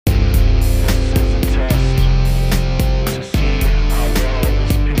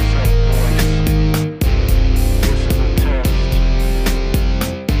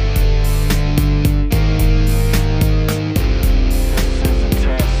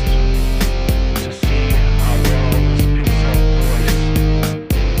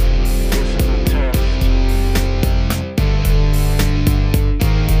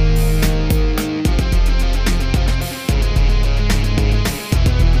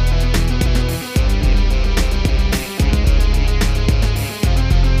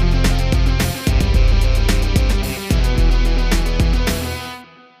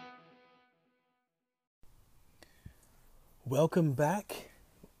Welcome back,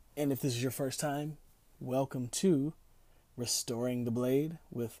 and if this is your first time, welcome to Restoring the Blade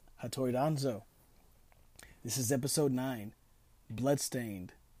with Hattori Danzo. This is episode 9,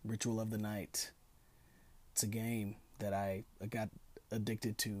 Bloodstained, Ritual of the Night. It's a game that I got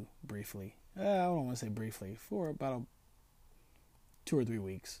addicted to briefly. I don't want to say briefly, for about 2 or 3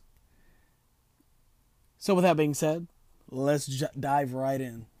 weeks. So with that being said, let's dive right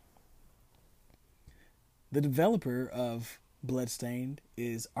in. The developer of Bloodstained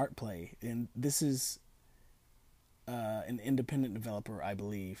is Artplay, and this is an independent developer, I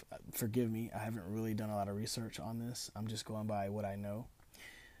believe. Forgive me, I haven't really done a lot of research on this. I'm just going by what I know.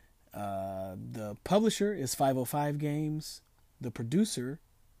 The publisher is 505 Games. The producer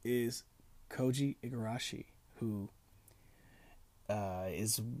is Koji Igarashi, who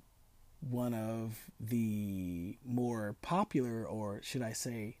is one of the more popular, or should I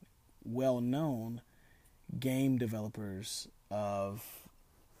say, well-known game developers of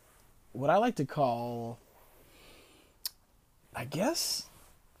what I like to call, I guess,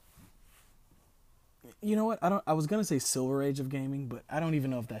 you know what? I was gonna say Silver Age of gaming, but I don't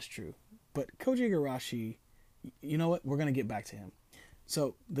even know if that's true. But Koji Igarashi, you know what? We're gonna get back to him.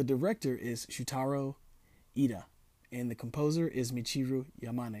 So the director is Shutaro Ida, and the composer is Michiru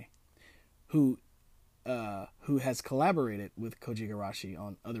Yamane, who has collaborated with Koji Igarashi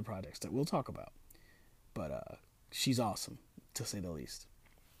on other projects that we'll talk about. But she's awesome, to say the least.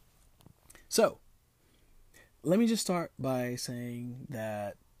 So, let me just start by saying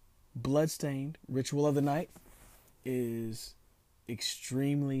that Bloodstained, Ritual of the Night, is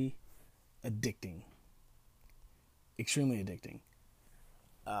extremely addicting. Extremely addicting.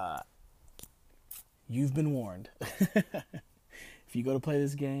 You've been warned. If you go to play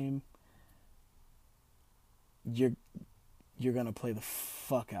this game, you're gonna play the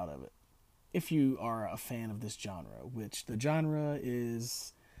fuck out of it. If you are a fan of this genre, which the genre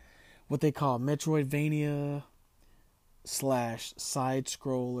is what they call Metroidvania /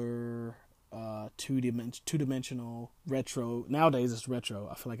 side-scroller, two-dimensional, retro. Nowadays it's retro.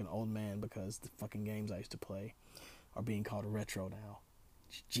 I feel like an old man because the fucking games I used to play are being called retro now.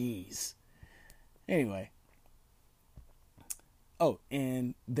 Jeez. Anyway. Oh,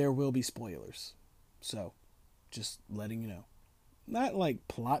 and there will be spoilers. So, just letting you know. Not like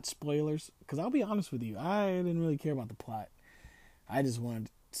plot spoilers, because I'll be honest with you, I didn't really care about the plot. I just wanted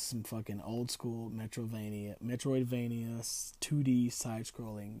some fucking old school Metroidvania 2D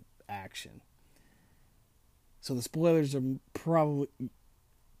side-scrolling action. So the spoilers are probably,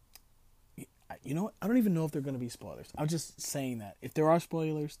 you know what? I don't even know if they're going to be spoilers. I'm just saying that. If there are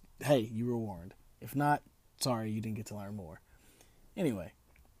spoilers, hey, you were warned. If not, sorry, you didn't get to learn more. Anyway.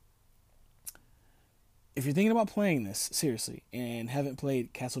 If you're thinking about playing this, seriously, and haven't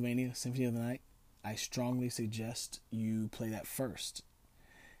played Castlevania Symphony of the Night, I strongly suggest you play that first.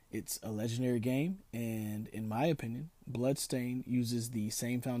 It's a legendary game, and in my opinion, Bloodstained uses the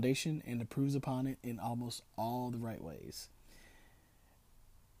same foundation and improves upon it in almost all the right ways.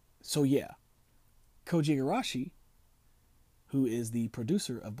 So yeah, Koji Igarashi, who is the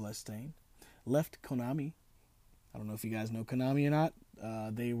producer of Bloodstained, left Konami. I don't know if you guys know Konami or not.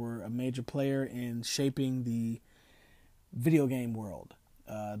 They were a major player in shaping the video game world,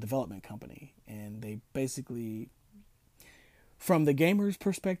 development company. And they basically, from the gamer's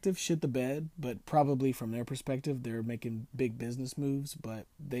perspective, shit the bed. But probably from their perspective, they're making big business moves. But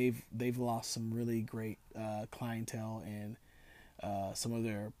they've lost some really great clientele, and some of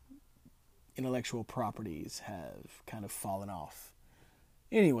their intellectual properties have kind of fallen off.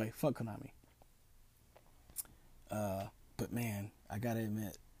 Anyway, fuck Konami. But man, I gotta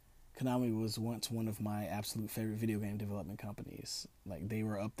admit, Konami was once one of my absolute favorite video game development companies. Like, they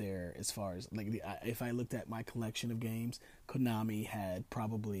were up there as far as, like, if I looked at my collection of games, Konami had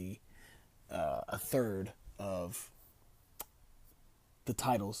probably a third of the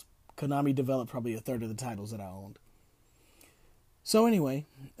titles. Konami developed probably a third of the titles that I owned. So anyway,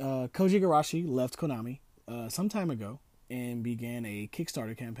 Koji Igarashi left Konami some time ago and began a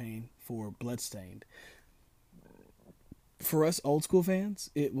Kickstarter campaign for Bloodstained. For us old school fans,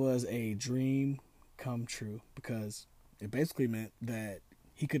 it was a dream come true, because it basically meant that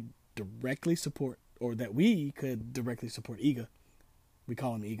he could directly support, or that we could directly support Iga. We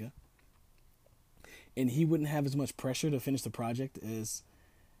call him Iga. And he wouldn't have as much pressure to finish the project as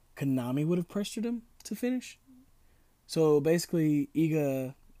Konami would have pressured him to finish. So basically,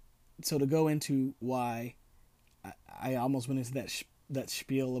 Iga, so to go into why I almost went into that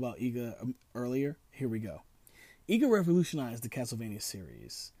spiel about Iga earlier, here we go. Iga revolutionized the Castlevania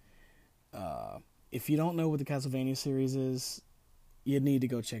series. If you don't know what the Castlevania series is, you need to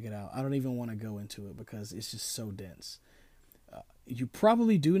go check it out. I don't even want to go into it because it's just so dense. You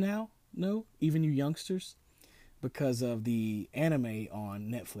probably do now know, even you youngsters, because of the anime on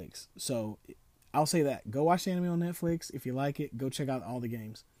Netflix. So I'll say that. Go watch the anime on Netflix. If you like it, go check out all the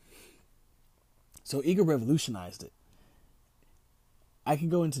games. So Iga revolutionized it. I can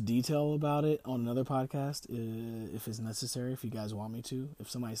go into detail about it on another podcast if it's necessary, if you guys want me to. If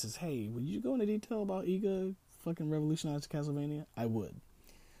somebody says, hey, would you go into detail about Iga fucking revolutionized Castlevania? I would.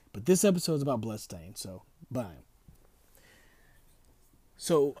 But this episode is about Bloodstained, so bye.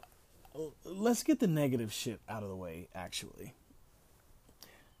 So let's get the negative shit out of the way, actually.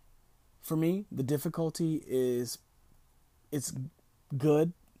 For me, the difficulty is it's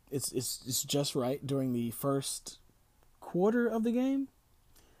good. It's just right during the first quarter of the game.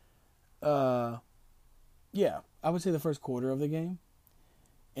 Yeah, I would say the first quarter of the game.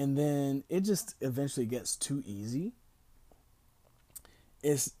 And then it just eventually gets too easy.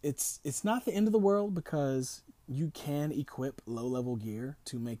 It's not the end of the world because you can equip low level gear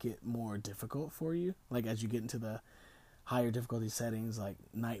to make it more difficult for you. Like as you get into the higher difficulty settings like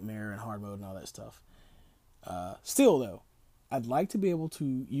Nightmare and Hard Mode and all that stuff. Still though, I'd like to be able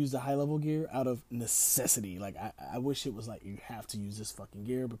to use the high level gear out of necessity. Like I wish it was like you have to use this fucking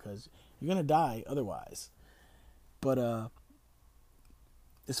gear because you're gonna die otherwise. But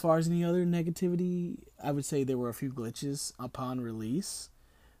as far as any other negativity, I would say there were a few glitches upon release,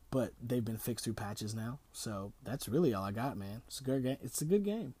 but they've been fixed through patches now. So that's really all I got, man. It's a good game. It's a good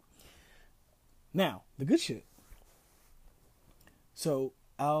game. Now, the good shit. So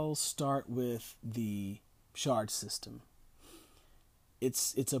I'll start with the shard system.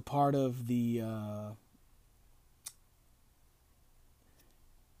 It's a part of the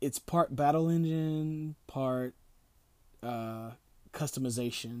it's part battle engine, part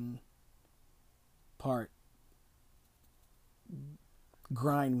customization, part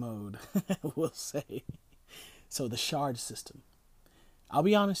grind mode, we'll say. So the shard system. I'll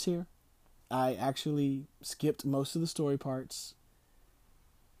be honest here. I actually skipped most of the story parts.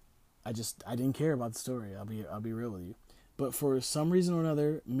 I didn't care about the story. I'll be real with you. But for some reason or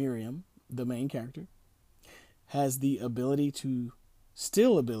another, Miriam, the main character, has the ability to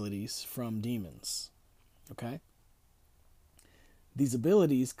steal abilities from demons. Okay? These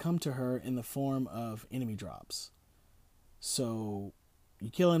abilities come to her in the form of enemy drops. So you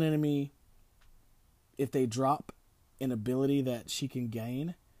kill an enemy, if they drop an ability that she can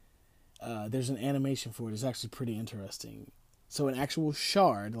gain, there's an animation for it. It's actually pretty interesting. So an actual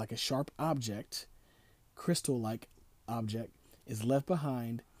shard, like a sharp object, crystal-like object, is left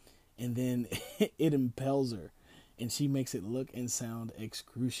behind, and then it impels her, and she makes it look and sound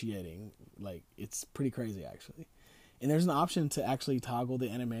excruciating. Like, it's pretty crazy, actually. And there's an option to actually toggle the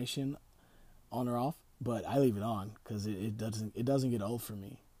animation on or off, but I leave it on because it doesn't get old for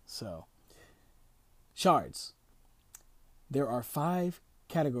me. So, shards. There are 5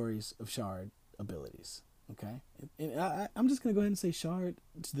 categories of shard abilities. Okay, and I'm just gonna go ahead and say shard.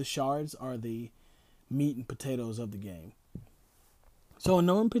 The shards are the meat and potatoes of the game. So in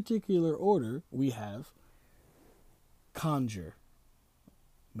no particular order, we have conjure,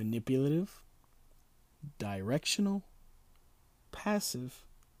 manipulative, directional, passive,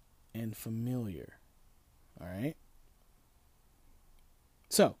 and familiar. All right.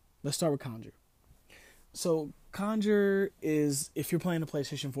 So let's start with conjure. So conjure is, if you're playing the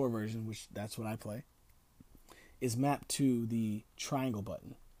PlayStation 4 version, which that's what I play, is mapped to the triangle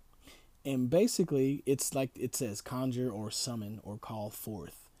button. And basically, it's like it says conjure or summon or call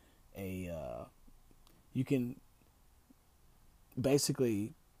forth you can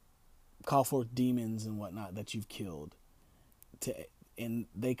basically call forth demons and whatnot that you've killed. And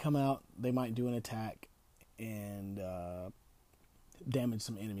they come out, they might do an attack and damage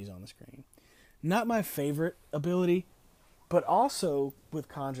some enemies on the screen. Not my favorite ability, but also with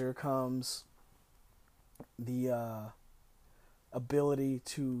conjure comes the ability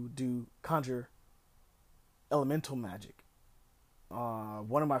to conjure elemental magic.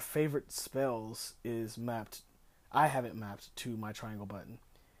 One of my favorite spells is mapped. I have it mapped to my triangle button.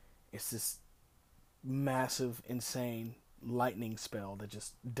 It's this massive, insane lightning spell that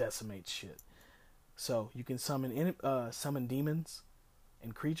just decimates shit. So you can summon demons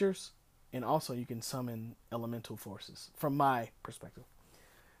and creatures, and also you can summon elemental forces, from my perspective.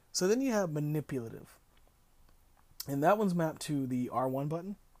 So then you have manipulative. And that one's mapped to the R1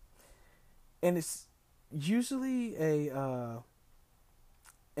 button. And it's usually an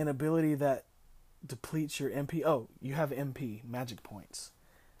ability that depletes your MP. Oh, you have MP, magic points.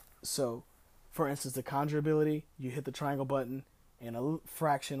 So, for instance, the conjure ability, you hit the triangle button, and a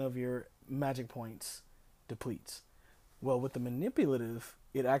fraction of your magic points depletes. Well, with the manipulative,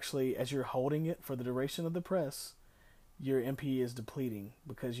 it actually, as you're holding it for the duration of the press, your MP is depleting,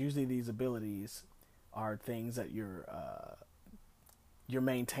 because usually these abilities are things that you're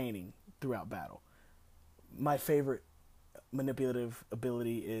maintaining throughout battle. My favorite manipulative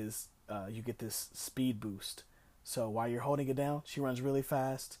ability is you get this speed boost. So while you're holding it down, she runs really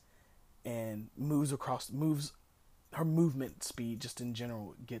fast and moves. Her movement speed, just in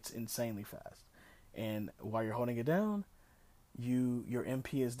general, gets insanely fast. And while you're holding it down, your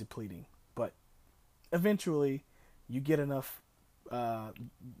MP is depleting. But eventually, you get enough.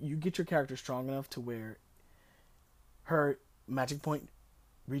 You get your character strong enough to where her magic point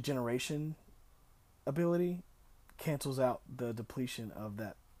regeneration ability cancels out the depletion of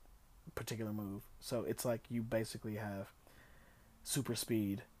that particular move. So it's like you basically have super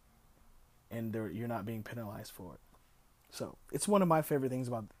speed, and you're not being penalized for it. So it's one of my favorite things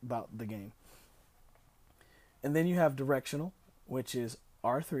about the game. And then you have directional, which is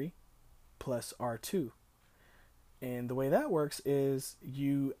R3 plus R2. And the way that works is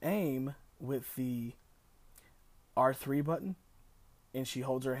you aim with the R3 button, and she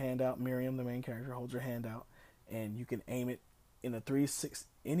holds her hand out. Miriam, the main character, holds her hand out, and you can aim it in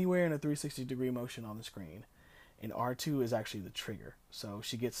anywhere in a 360-degree motion on the screen. And R2 is actually the trigger. So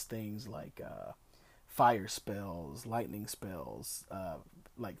she gets things like fire spells, lightning spells,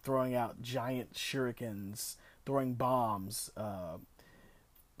 like throwing out giant shurikens, throwing bombs,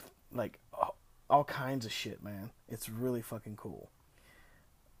 like all kinds of shit, man. It's really fucking cool.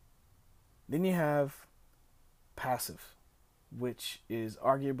 Then you have passive, which is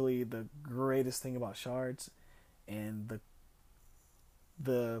arguably the greatest thing about shards, and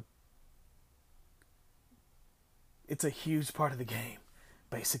it's a huge part of the game.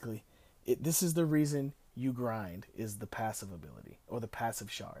 Basically, this is the reason you grind, is the passive ability or the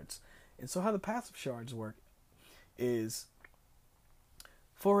passive shards. And so how the passive shards work is,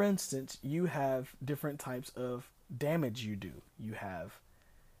 for instance, you have different types of damage you do. You have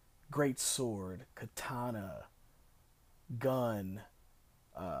great sword, katana, gun,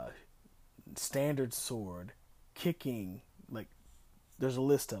 standard sword, kicking, like there's a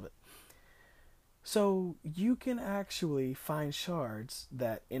list of it. So you can actually find shards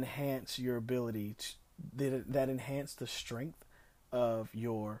that enhance your ability that enhance the strength of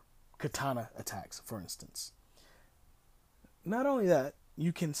your katana attacks, for instance. Not only that,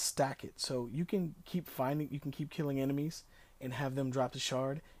 you can stack it. So you can keep killing enemies and have them drop the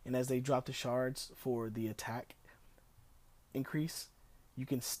shard, and as they drop the shards for the attack increase, you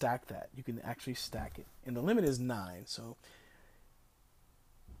can stack that. You can actually stack it. And the limit is 9, so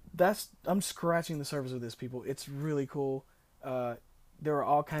I'm scratching the surface of this, people. It's really cool. There are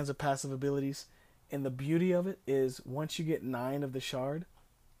all kinds of passive abilities, and the beauty of it is once you get 9 of the shard,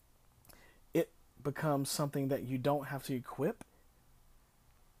 it becomes something that you don't have to equip.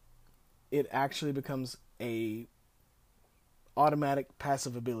 It actually becomes a automatic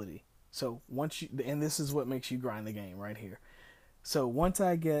passive ability. So and this is what makes you grind the game right here. So once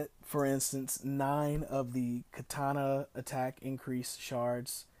I get, for instance, 9 of the katana attack increase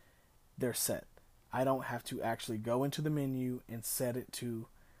shards, they're set. I don't have to actually go into the menu and set it to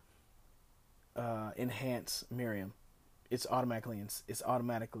enhance Miriam. It's automatically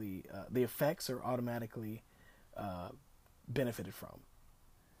the effects are automatically benefited from.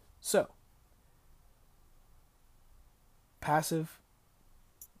 So passive,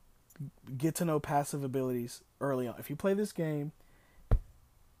 get to know passive abilities early on. If you play this game,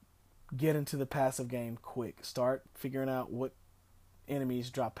 get into the passive game quick. Start figuring out what enemies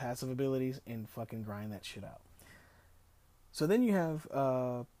drop passive abilities and fucking grind that shit out. So then you have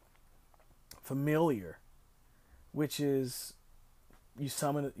familiar, which is you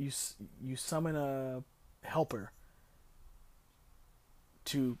summon a helper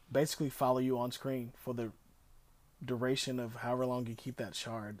to basically follow you on screen for the duration of however long you keep that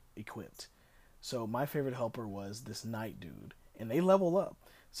shard equipped. So my favorite helper was this knight dude, and they level up.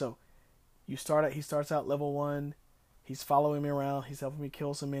 So he starts out level 1. He's following me around. He's helping me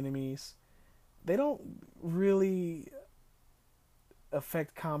kill some enemies. They don't really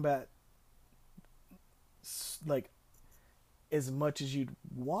affect combat like as much as you'd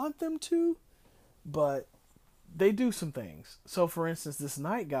want them to, but they do some things. So for instance, this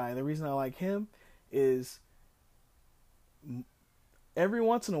knight guy, the reason I like him is every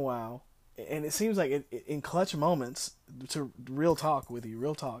once in a while, and it seems like in clutch moments, to real talk,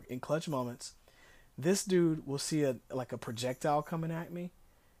 in clutch moments, this dude will see a projectile coming at me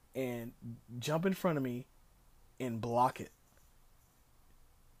and jump in front of me and block it.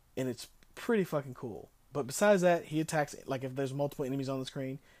 And it's pretty fucking cool. But besides that, he attacks, like if there's multiple enemies on the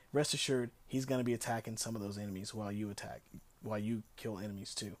screen, rest assured he's going to be attacking some of those enemies while you kill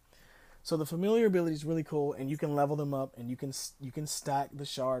enemies too. So the familiar ability is really cool, and you can level them up, and you can stack the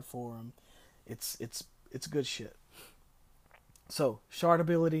shard for them. It's good shit. So shard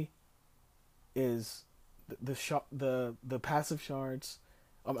ability is the passive shards.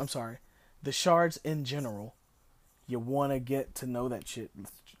 I'm sorry, the shards in general. You want to get to know that shit,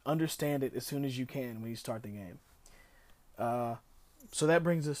 understand it as soon as you can when you start the game. Uh, so that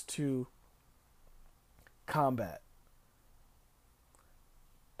brings us to combat.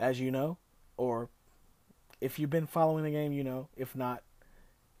 As you know, or if you've been following the game, you know. If not,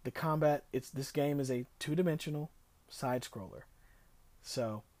 the combat. It's this game is a two-dimensional side scroller.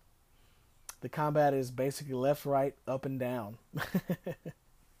 So the combat is basically left, right, up, and down.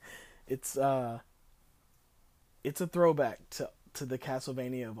 it's it's a throwback to the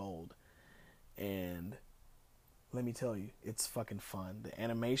Castlevania of old, and let me tell you, it's fucking fun. The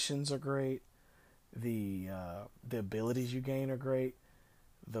animations are great. The abilities you gain are great.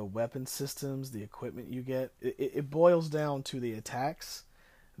 The weapon systems, the equipment you get. It boils down to the attacks,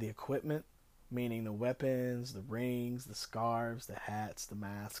 the equipment, meaning the weapons, the rings, the scarves, the hats, the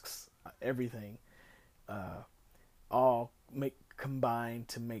masks, everything. All make combine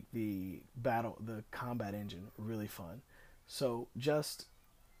to make the combat engine really fun. So just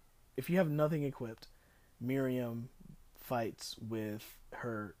if you have nothing equipped, Miriam fights with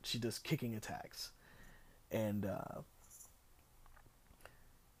she does kicking attacks, and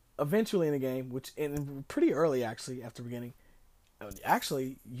eventually in the game, which in pretty early actually after beginning,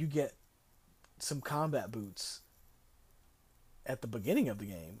 actually you get some combat boots at the beginning of the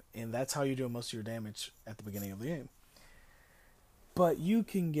game, and that's how you're doing most of your damage at the beginning of the game. But you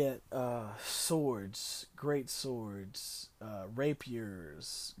can get swords, great swords,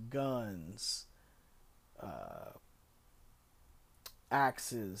 rapiers, guns,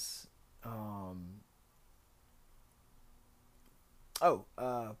 axes.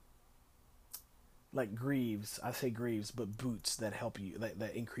 Like greaves. I say greaves, but boots that help you,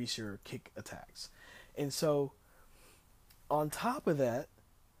 that increase your kick attacks. And so, on top of that,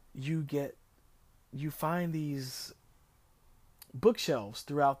 you find these bookshelves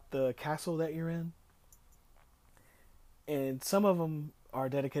throughout the castle that you're in, and some of them are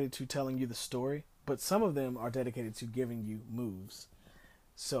dedicated to telling you the story, but some of them are dedicated to giving you moves.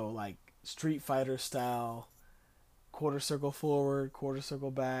 So like Street Fighter style, quarter circle forward, quarter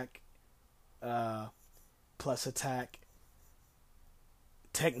circle back, plus attack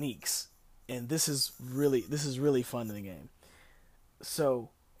techniques, and this is really fun in the game. So,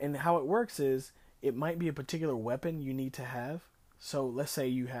 and how it works is it might be a particular weapon you need to have. So let's say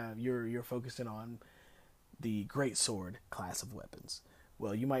you're focusing on the great sword class of weapons.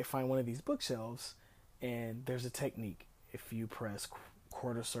 Well, you might find one of these bookshelves, and there's a technique if you press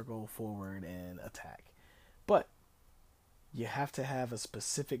quarter circle forward and attack. But you have to have a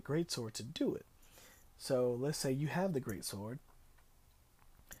specific greatsword to do it. So let's say you have the greatsword.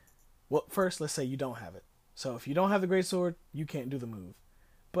 Well, first let's say you don't have it. So if you don't have the greatsword, you can't do the move.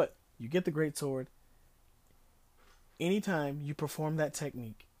 But you get the greatsword. Anytime you perform that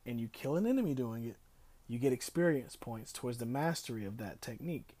technique and you kill an enemy doing it, you get experience points towards the mastery of that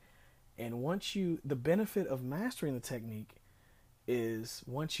technique. And the benefit of mastering the technique is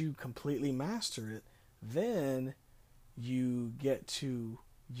once you completely master it, then you get to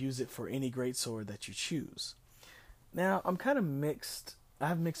use it for any greatsword that you choose. Now, I'm kind of mixed. I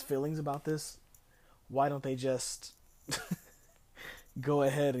have mixed feelings about this. Why don't they just go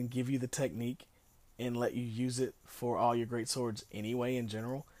ahead and give you the technique and let you use it for all your greatswords anyway in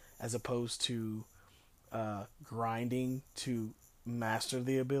general, as opposed to grinding to master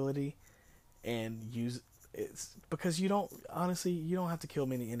the ability and use it? Because you don't have to kill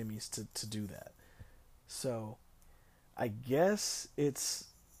many enemies to do that. So I guess it's,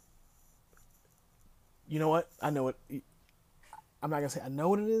 you know what? I know it. I'm not going to say I know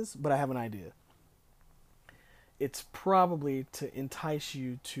what it is, but I have an idea. It's probably to entice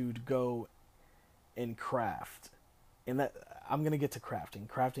you to go and craft. And that I'm going to get to crafting.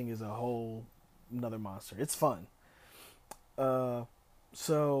 Crafting is a whole another monster. It's fun.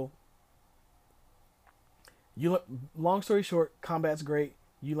 So long story short, combat's great.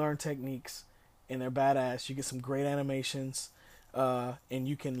 You learn techniques and they're badass. You get some great animations, and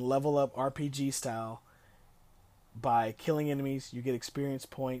you can level up RPG style by killing enemies. You get experience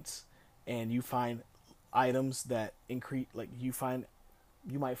points, and you find items that increase. Like you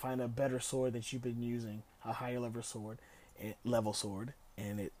might find a better sword that you've been using, a higher level sword,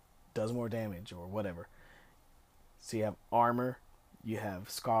 and it does more damage or whatever. So you have armor, you have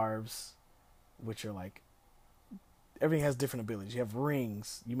scarves, which are like, everything has different abilities. You have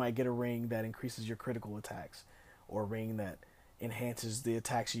rings. You might get a ring that increases your critical attacks, or a ring that enhances the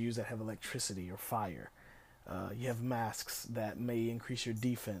attacks you use that have electricity or fire. You have masks that may increase your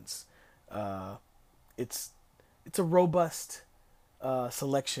defense. Uh, it's it's a robust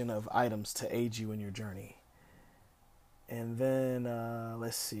selection of items to aid you in your journey. And then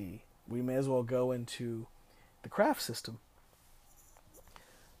let's see, we may as well go into the craft system.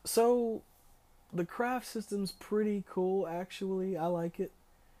 So the craft system's pretty cool, actually. I like it.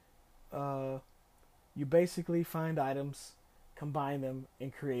 Uh, you basically find items, combine them,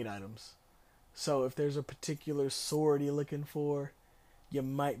 and create items. So if there's a particular sword you're looking for, you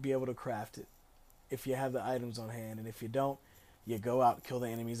might be able to craft it if you have the items on hand. And if you don't, you go out, kill the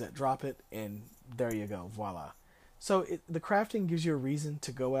enemies that drop it, and there you go, voila. So the crafting gives you a reason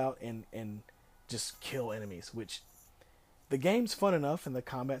to go out and just kill enemies, which the game's fun enough and the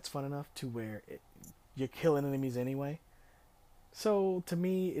combat's fun enough to where you're killing enemies anyway. So to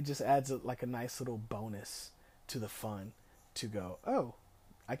me, it just adds like a nice little bonus to the fun to go, oh,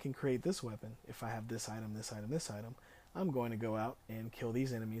 I can create this weapon if I have this item, this item, this item. I'm going to go out and kill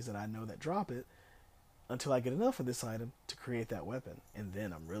these enemies that I know that drop it until I get enough of this item to create that weapon, and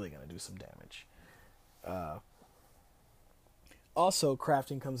then I'm really going to do some damage. Uh, Also,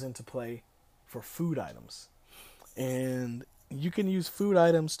 crafting comes into play for food items. And you can use food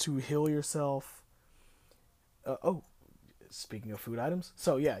items to heal yourself. Speaking of food items.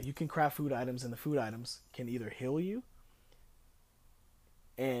 So, yeah, you can craft food items, and the food items can either heal you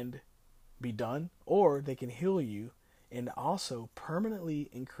and be done, or they can heal you and also permanently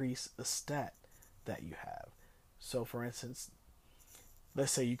increase a stat that you have. So, for instance,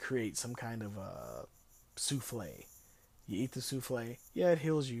 let's say you create some kind of souffle. You eat the souffle, yeah, it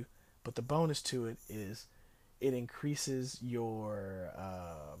heals you, but the bonus to it is it increases your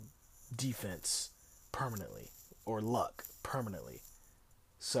defense permanently, or luck permanently.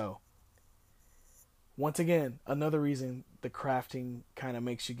 So, once again, another reason the crafting kind of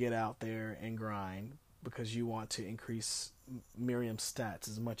makes you get out there and grind, because you want to increase Miriam's stats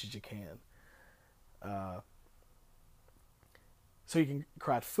as much as you can. So you can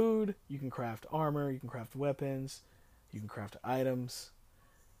craft food, you can craft armor, you can craft weapons, you can craft items.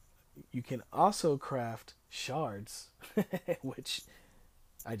 You can also craft shards, which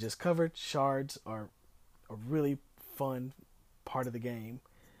I just covered. Shards are a really fun part of the game.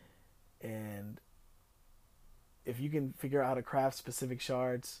 And if you can figure out how to craft specific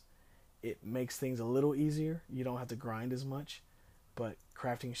shards, it makes things a little easier. You don't have to grind as much. But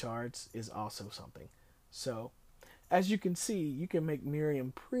crafting shards is also something. So, as you can see, you can make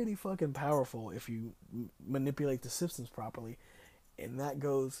Miriam pretty fucking powerful if you manipulate the systems properly, and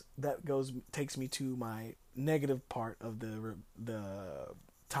takes me to my negative part of the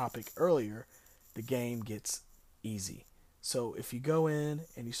topic earlier. The game gets easy. So if you go in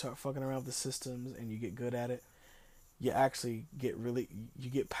and you start fucking around with the systems and you get good at it, you actually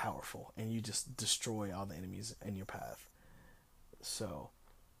get powerful, and you just destroy all the enemies in your path. So,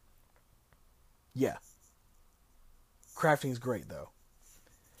 yeah. Crafting's great, though.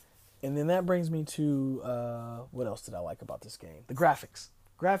 And then that brings me to what else did I like about this game? The graphics.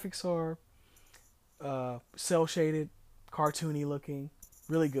 Graphics are cel shaded, cartoony looking,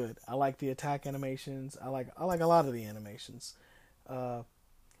 really good. I like the attack animations. I like a lot of the animations.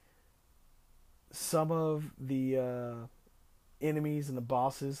 Some of the enemies and the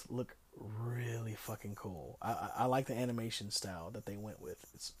bosses look really fucking cool. I like the animation style that they went with.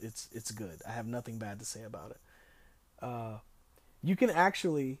 It's good. I have nothing bad to say about it. You can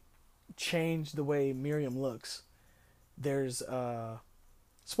actually change the way Miriam looks. There's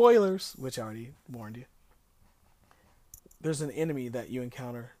spoilers, which I already warned you. There's an enemy that you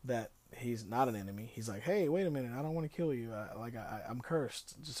encounter that he's not an enemy. He's like, hey, wait a minute, I don't want to kill you. I'm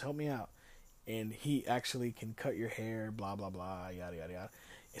cursed. Just help me out. And he actually can cut your hair, blah, blah, blah, yada, yada, yada.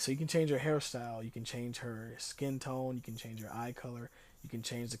 So you can change her hairstyle. You can change her skin tone. You can change her eye color. You can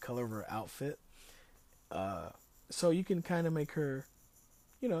change the color of her outfit. So you can kind of make her,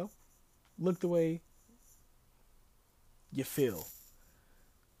 look the way you feel.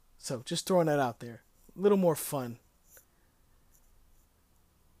 So just throwing that out there. A little more fun.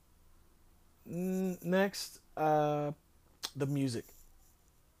 Next, the music.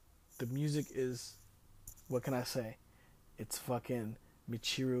 The music is, what can I say? It's fucking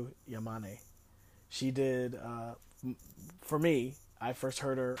Michiru Yamane. She did, for me, I first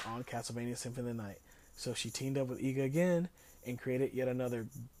heard her on Castlevania Symphony of the Night. So she teamed up with Iga again and created yet another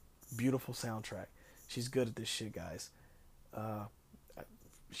beautiful soundtrack. She's good at this shit, guys.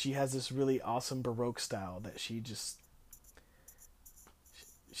 She has this really awesome Baroque style that she's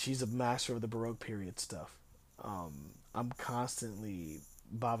a master of the Baroque period stuff. I'm constantly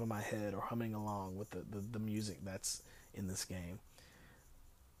bobbing my head or humming along with the music that's in this game.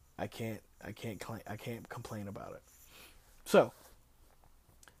 I can't complain about it. So,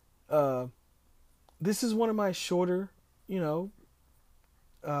 this is one of my shorter, I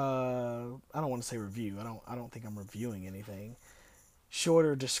don't want to say review. I don't think I'm reviewing anything.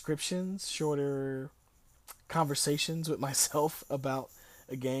 Shorter descriptions, shorter conversations with myself about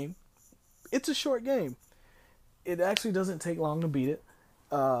a game. It's a short game. It actually doesn't take long to beat it.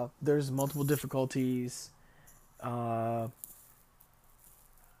 There's multiple difficulties.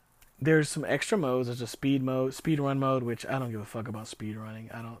 There's some extra modes. There's a speed run mode, which I don't give a fuck about speed running.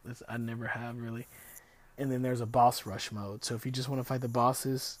 I never have really. And then there's a boss rush mode. So if you just want to fight the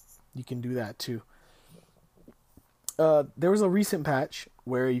bosses, you can do that too. There was a recent patch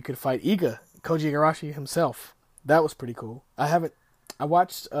where you could fight Koji Igarashi himself. That was pretty cool. I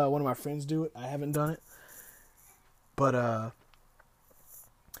watched one of my friends do it. I haven't done it. But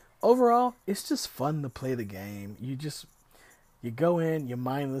overall, it's just fun to play the game. You go in, you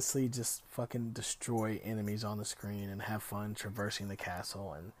mindlessly just fucking destroy enemies on the screen and have fun traversing the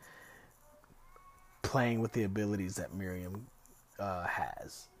castle and playing with the abilities that Miriam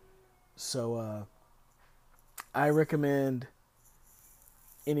has. So I recommend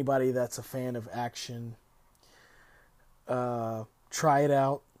anybody that's a fan of action try it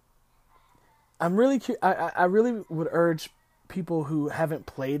out. I'm really I really would urge people who haven't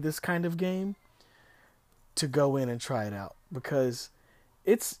played this kind of game to go in and try it out, because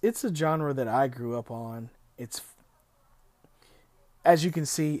it's a genre that I grew up on. It's, as you can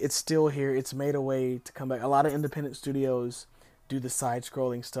see, it's still here. It's made a way to come back. A lot of independent studios do the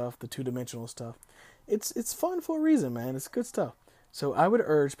side-scrolling stuff, the two-dimensional stuff. It's fun for a reason, man. It's good stuff. So I would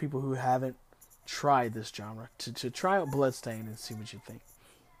urge people who haven't tried this genre to try out Bloodstained and see what you think.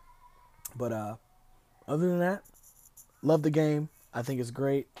 But other than that, love the game. I think it's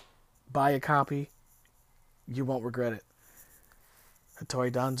great. Buy a copy. You won't regret it.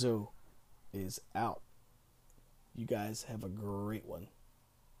 Hattori Danzo is out. You guys have a great one.